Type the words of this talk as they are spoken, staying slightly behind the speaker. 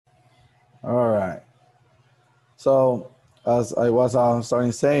All right. So as I was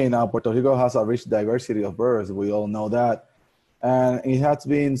starting saying, Puerto Rico has a rich diversity of birds. We all know that. And it has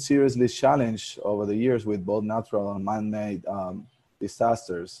been seriously challenged over the years with both natural and man-made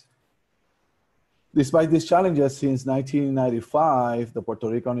disasters. Despite these challenges, since 1995, the Puerto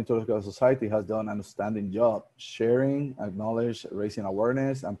Rico Ornithological Society has done an outstanding job sharing, acknowledging, raising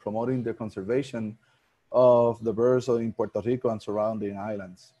awareness, and promoting the conservation of the birds in Puerto Rico and surrounding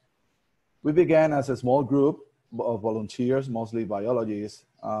islands. We began as a small group of volunteers, mostly biologists,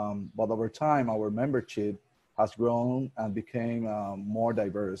 but over time, our membership has grown and became more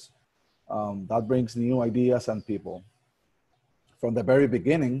diverse. That brings new ideas and people. From the very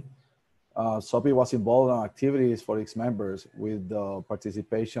beginning, SOPI was involved in activities for its members with the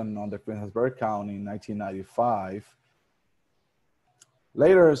participation on the Queen's Bird Count in 1995.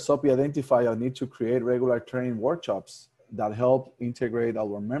 Later, SOPI identified a need to create regular training workshops that help integrate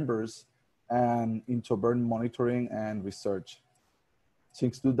our members and into bird monitoring and research.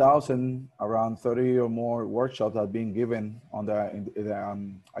 Since 2000, around 30 or more workshops have been given on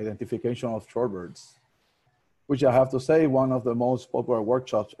the identification of shorebirds, which I have to say, one of the most popular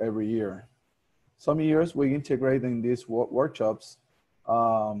workshops every year. Some years we integrate in these workshops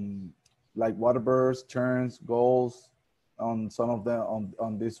like water birds, terns, gulls, on some of them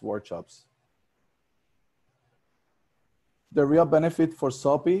on these workshops. The real benefit for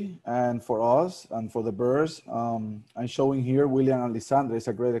SOPI and for us and for the birds, I'm showing here William and Lisandra is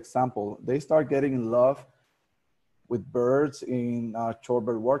a great example. They start getting in love with birds in a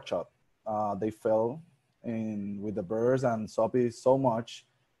shorebird workshop. They fell in with the birds and SOPI so much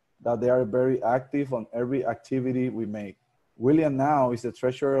that they are very active on every activity we make. William now is the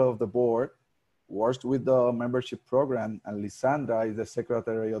treasurer of the board, works with the membership program, and Lisandra is the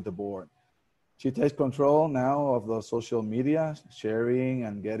secretary of the board. She takes control now of the social media, sharing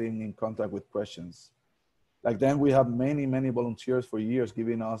and getting in contact with questions. Like then we have many, many volunteers for years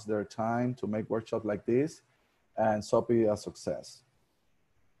giving us their time to make workshops like this, and SOPI a success.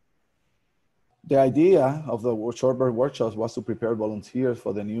 The idea of the shorebird workshops was to prepare volunteers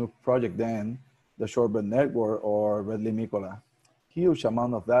for the new project then, the Shorebird Network or Red Limicola. Huge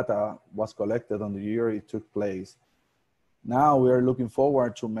amount of data was collected on the year it took place. Now we are looking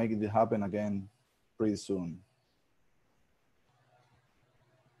forward to making it happen again pretty soon.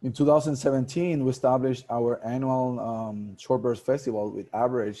 In 2017, we established our annual Shorebirds Festival with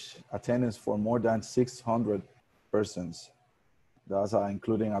average attendance for more than 600 persons. That's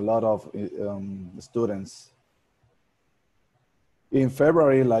including a lot of students. In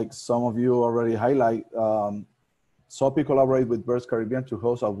February, like some of you already highlight, SOPI collaborated with Birds Caribbean to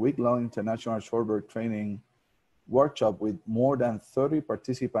host a week-long international shorebird training workshop with more than 30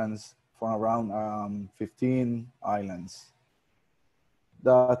 participants from around 15 islands.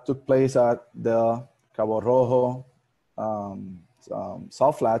 That took place at the Cabo Rojo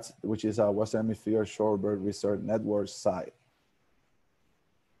South Flats, which is a Western Hemisphere Shorebird Research Network site.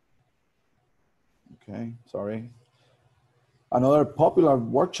 Okay, sorry. Another popular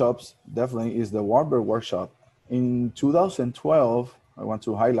workshops definitely is the Warbird workshop. In 2012, I want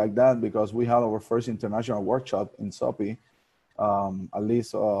to highlight that because we had our first international workshop in SOPI, at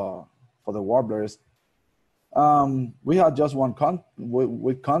least for the warblers. We had just one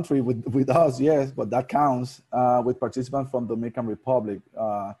country with us, yes, but that counts, with participants from the Dominican Republic.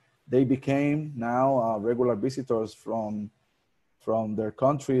 They became now regular visitors from their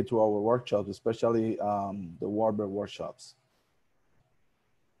country to our workshops, especially the warbird workshops.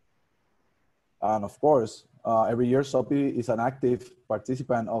 And of course, every year SOPI is an active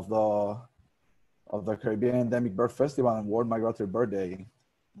participant of the Caribbean Endemic Bird Festival and World Migratory Bird Day,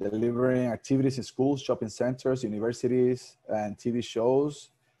 delivering activities in schools, shopping centers, universities, and TV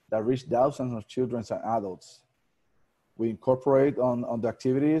shows that reach thousands of children and adults. We incorporate on the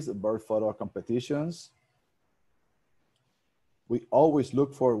activities, bird photo competitions. We always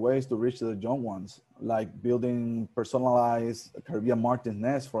look for ways to reach the young ones, like building personalized Caribbean martin's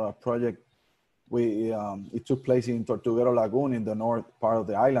nest for a project. It took place in Tortuguero Lagoon in the north part of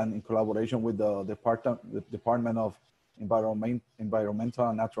the island in collaboration with the Department of Environmental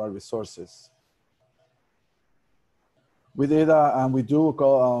and Natural Resources. We did and we do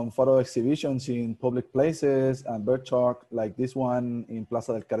photo exhibitions in public places and bird talk like this one in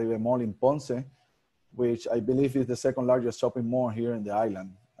Plaza del Caribe Mall in Ponce, which I believe is the second largest shopping mall here in the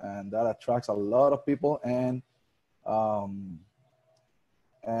island. And that attracts a lot of people and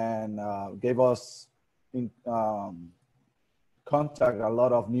gave us contact a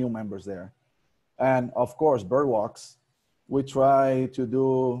lot of new members there. And of course, bird walks. We try to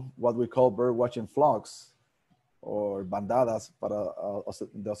do what we call bird watching vlogs. or bandadas para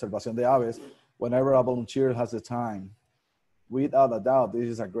de observación de aves whenever a volunteer has the time. Without a doubt, this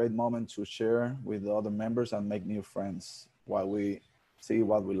is a great moment to share with the other members and make new friends while we see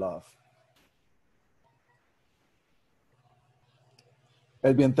what we love.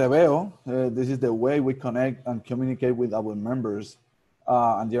 El Bien Te Veo, this is the way we connect and communicate with our members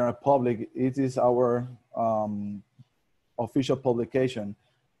and the general public. It is our official publication.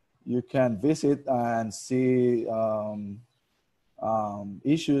 You can visit and see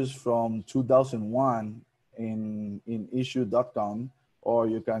issues from 2001 in issue.com, or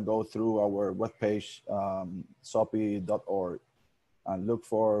you can go through our webpage, sopi.org, and look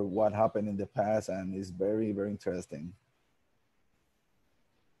for what happened in the past, and it's very, very interesting.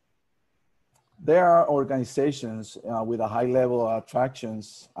 There are organizations with a high level of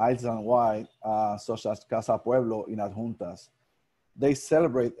attractions, island-wide, such as Casa Pueblo in Adjuntas. They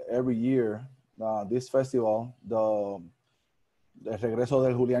celebrate every year this festival, the Regreso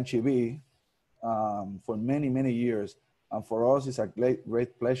del Julián Chiví, for many, many years. And for us, it's a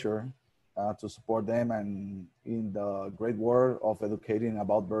great pleasure to support them and in the great work of educating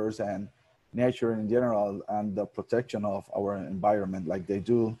about birds and nature in general and the protection of our environment like they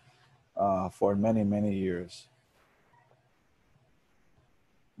do for many, many years.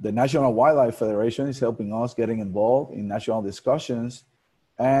 The National Wildlife Federation is helping us getting involved in national discussions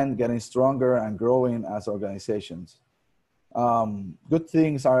and getting stronger and growing as organizations. Good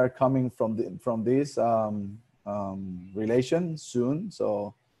things are coming from this relation soon,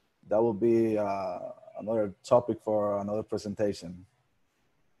 so that will be another topic for another presentation.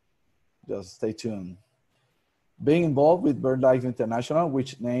 Just stay tuned. Being involved with BirdLife International,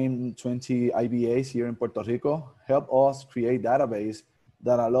 which named 20 IBAs here in Puerto Rico, helped us create database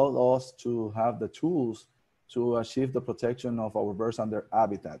that allowed us to have the tools to achieve the protection of our birds and their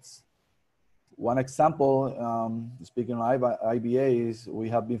habitats. One example, speaking of IBAs, we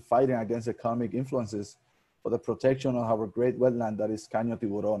have been fighting against economic influences for the protection of our great wetland that is Caño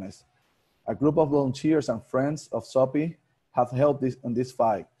Tiburones. A group of volunteers and friends of SOPI have helped in this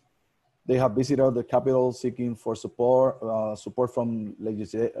fight. They have visited the capital seeking for support from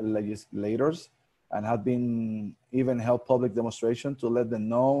legislators, and have been even held public demonstrations to let them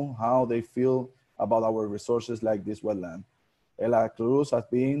know how they feel about our resources like this wetland. Ella Cruz has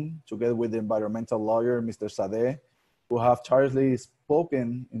been, together with the environmental lawyer, Mr. Sade, who have tirelessly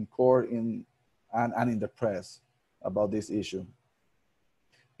spoken in court and in the press about this issue.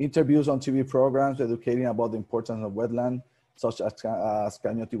 Interviews on TV programs educating about the importance of wetland, such as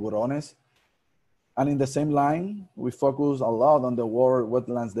Caño Tiburones. And in the same line, we focus a lot on the World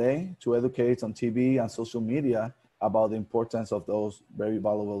Wetlands Day to educate on TV and social media about the importance of those very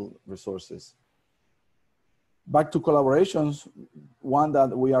valuable resources. Back to collaborations, one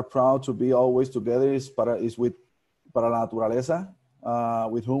that we are proud to be always together is with Para la Naturaleza,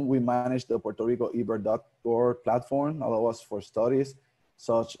 with whom we manage the Puerto Rico eBird.org platform, allow us for studies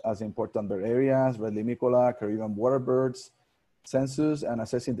such as important bird areas, red limicola, Caribbean water birds, census, and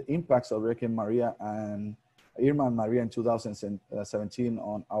assessing the impacts of Hurricane Maria and Irma and Maria in 2017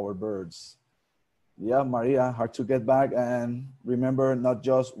 on our birds. Yeah, Maria, hard to get back and remember not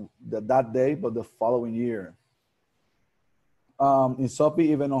just that day, but the following year. In SOPI,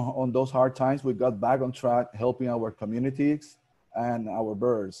 even on those hard times, we got back on track helping our communities and our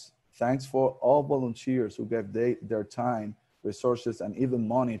birds. Thanks for all volunteers who gave their time, resources, and even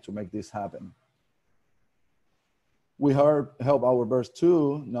money to make this happen. We help our birds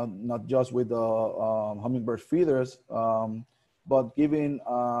too, not just with the hummingbird feeders, but giving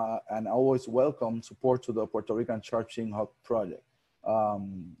an always welcome support to the Puerto Rican Sharp-Shinned Hawk project.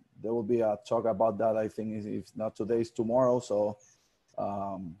 There will be a talk about that, I think, if not today, it's tomorrow. So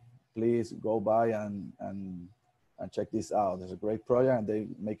please go by and check this out. There's a great project and they're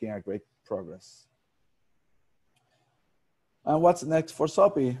making a great progress. And what's next for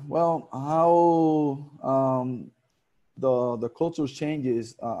SOPI? Well, how the culture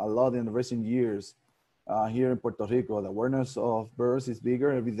changes a lot in the recent years here in Puerto Rico. The awareness of birds is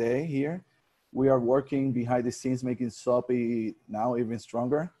bigger every day here. We are working behind the scenes, making SOPI now even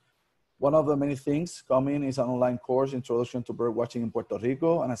stronger. One of the many things coming is an online course, Introduction to Bird Watching in Puerto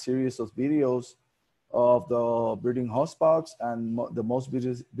Rico, and a series of videos of the birding hotspots and the most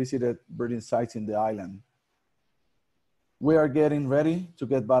visited birding sites in the island. We are getting ready to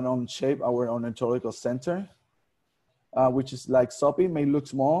get back on shape our Ornithological Center, which is like SOPI, may look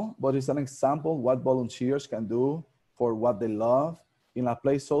small, but it's an example of what volunteers can do for what they love in a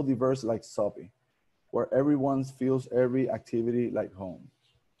place so diverse like SOPI, where everyone feels every activity like home.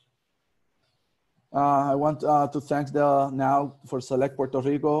 I want to thank the now for select Puerto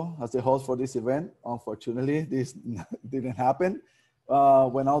Rico as the host for this event. Unfortunately, this didn't happen.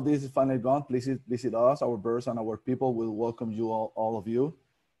 When all this is finally gone, please visit us, our birds, and our people will welcome you all of you.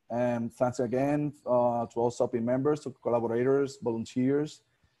 And thanks again to all SOPI members, to collaborators, volunteers,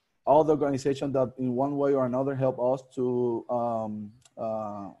 all the organizations that in one way or another help us to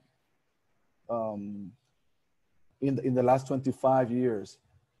in the last 25 years.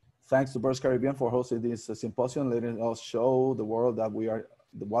 Thanks to Birds Caribbean for hosting this symposium, letting us show the world that we are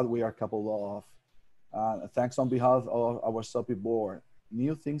what we are capable of. Thanks on behalf of our SOPI board.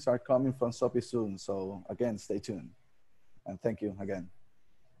 New things are coming from SOPI soon. So again, stay tuned. And thank you again.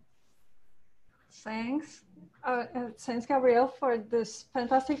 Thanks. Thanks, Gabriel, for this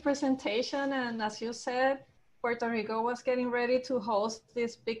fantastic presentation. And as you said, Puerto Rico was getting ready to host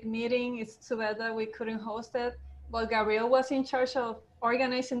this big meeting. It's too bad that we couldn't host it. But Gabriel was in charge of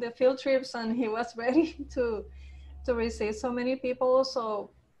organizing the field trips, and he was ready to receive so many people. So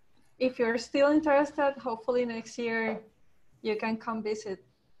if you're still interested, hopefully next year you can come visit.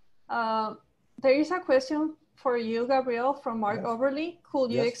 There is a question for you, Gabriel, from Mark Overly.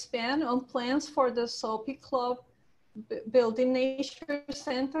 Could you expand on plans for the SOPI Club building Nature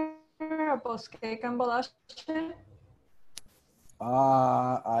Center at Bosque Cambalache?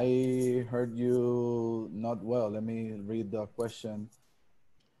 I heard you not well. Let me read the question.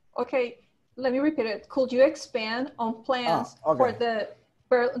 Okay, let me repeat it. Could you expand on plans for the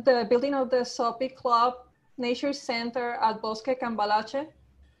building of the SOPI Club Nature Center at Bosque Cambalache?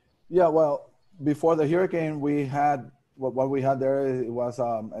 Yeah, well, before the hurricane, we had what we had there. It was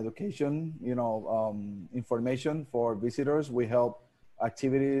education, information for visitors. We help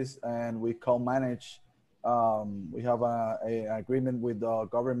activities, and we co-manage. We have an agreement with the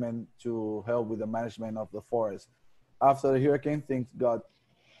government to help with the management of the forest. After the hurricane, things got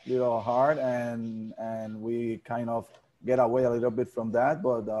a little hard, and we kind of get away a little bit from that.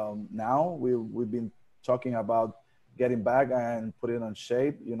 But now we've been talking about getting back and putting it on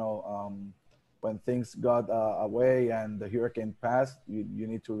shape. When things got away and the hurricane passed, you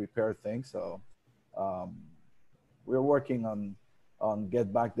need to repair things. So we're working on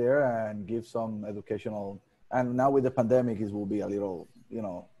get back there and give some educational. And now with the pandemic, it will be a little,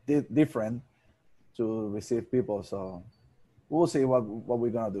 different to receive people. So we'll see what we're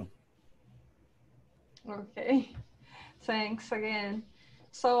gonna do. Okay, thanks again.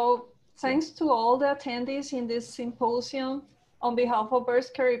 So thanks to all the attendees in this symposium. On behalf of Birds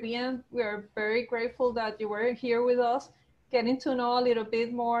Caribbean, we are very grateful that you were here with us, getting to know a little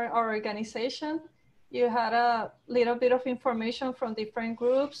bit more our organization. You had a little bit of information from different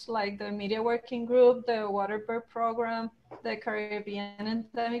groups, like the Media Working Group, the Water Bird Program, the Caribbean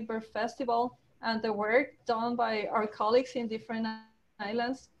Endemic Bird Festival, and the work done by our colleagues in different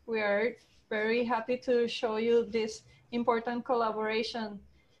islands. We are very happy to show you this important collaboration.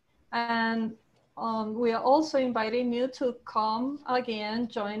 And we are also inviting you to come again,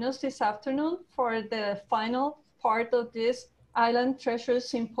 join us this afternoon for the final part of this Island Treasure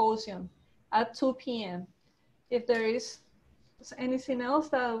Symposium at 2 p.m. If there is anything else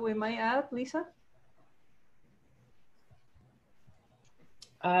that we might add, Lisa?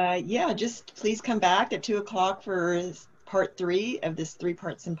 Yeah, just please come back at 2 o'clock for part 3 of this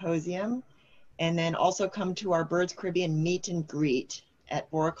 3-part symposium. And then also come to our Birds Caribbean meet and greet at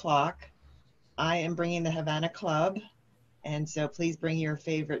 4 o'clock. I am bringing the Havana Club, and so please bring your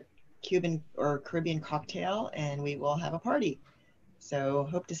favorite Cuban or Caribbean cocktail, and we will have a party. So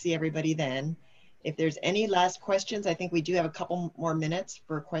hope to see everybody then. If there's any last questions, I think we do have a couple more minutes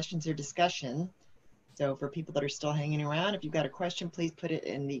for questions or discussion. So for people that are still hanging around, if you've got a question, please put it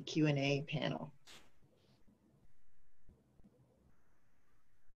in the Q&A panel.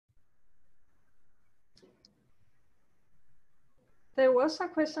 There was a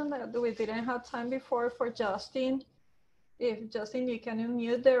question that we didn't have time before for Justin. If Justin, you can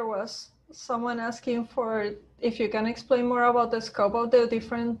unmute, there was someone asking for if you can explain more about the scope of the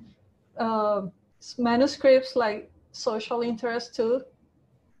different manuscripts, like social interest too.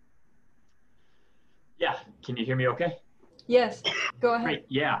 Yeah, can you hear me okay? Yes, go ahead. Great,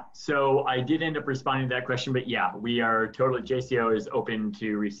 yeah. So I did end up responding to that question, but yeah, we are totally, JCO is open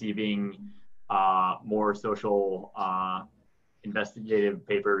to receiving more social investigative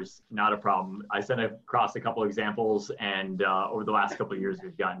papers, not a problem. I sent across a couple examples, and over the last couple of years,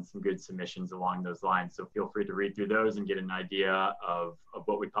 we've gotten some good submissions along those lines. So feel free to read through those and get an idea of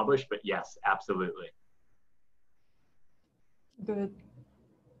what we publish, but yes, absolutely. Good.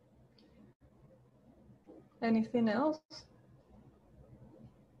 Anything else?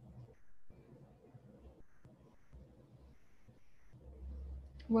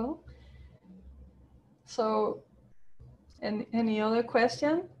 Well, So, any other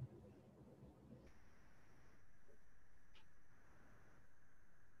question?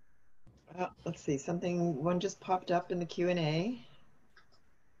 Let's see, one just popped up in the Q&A.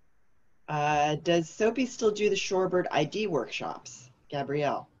 Does Soapy still do the shorebird ID workshops,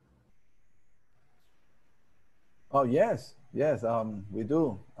 Gabrielle? Oh, yes, yes, we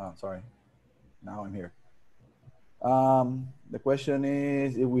do. Sorry, now I'm here. The question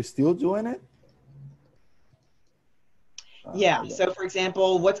is, if we're still doing it? Yeah, so for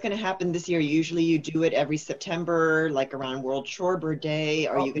example, what's going to happen this year? Usually you do it every September, like around World Shorebird Day.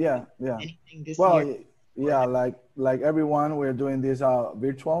 Are you going to do anything this year? Yeah, like everyone, we're doing these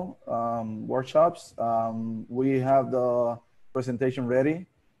virtual workshops. We have the presentation ready.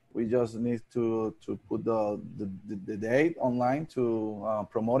 We just need to put the date online to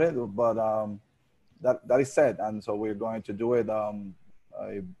promote it, but that is set, and so we're going to do it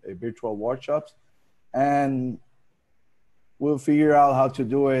a virtual workshops, and we'll figure out how to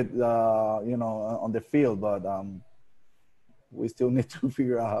do it, you know, on the field, but we still need to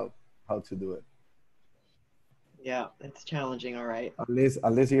figure out how to do it. Yeah, it's challenging. All right. At least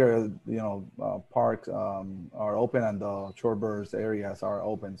here, you know, parks are open and the shorebirds areas are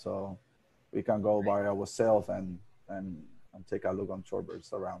open, so we can go by ourselves and take a look on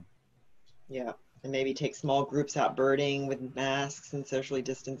shorebirds around. Yeah, and maybe take small groups out birding with masks and socially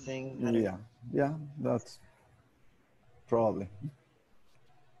distancing. Yeah, that's probably.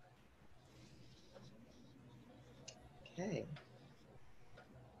 Okay.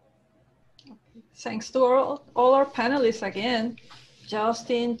 Thanks to all our panelists again,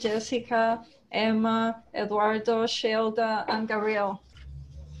 Justin, Jessica, Emma, Eduardo, Shelda, and Gabriel.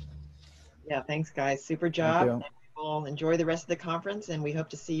 Yeah, thanks guys, super job. We'll enjoy the rest of the conference and we hope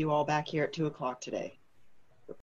to see you all back here at 2 o'clock today.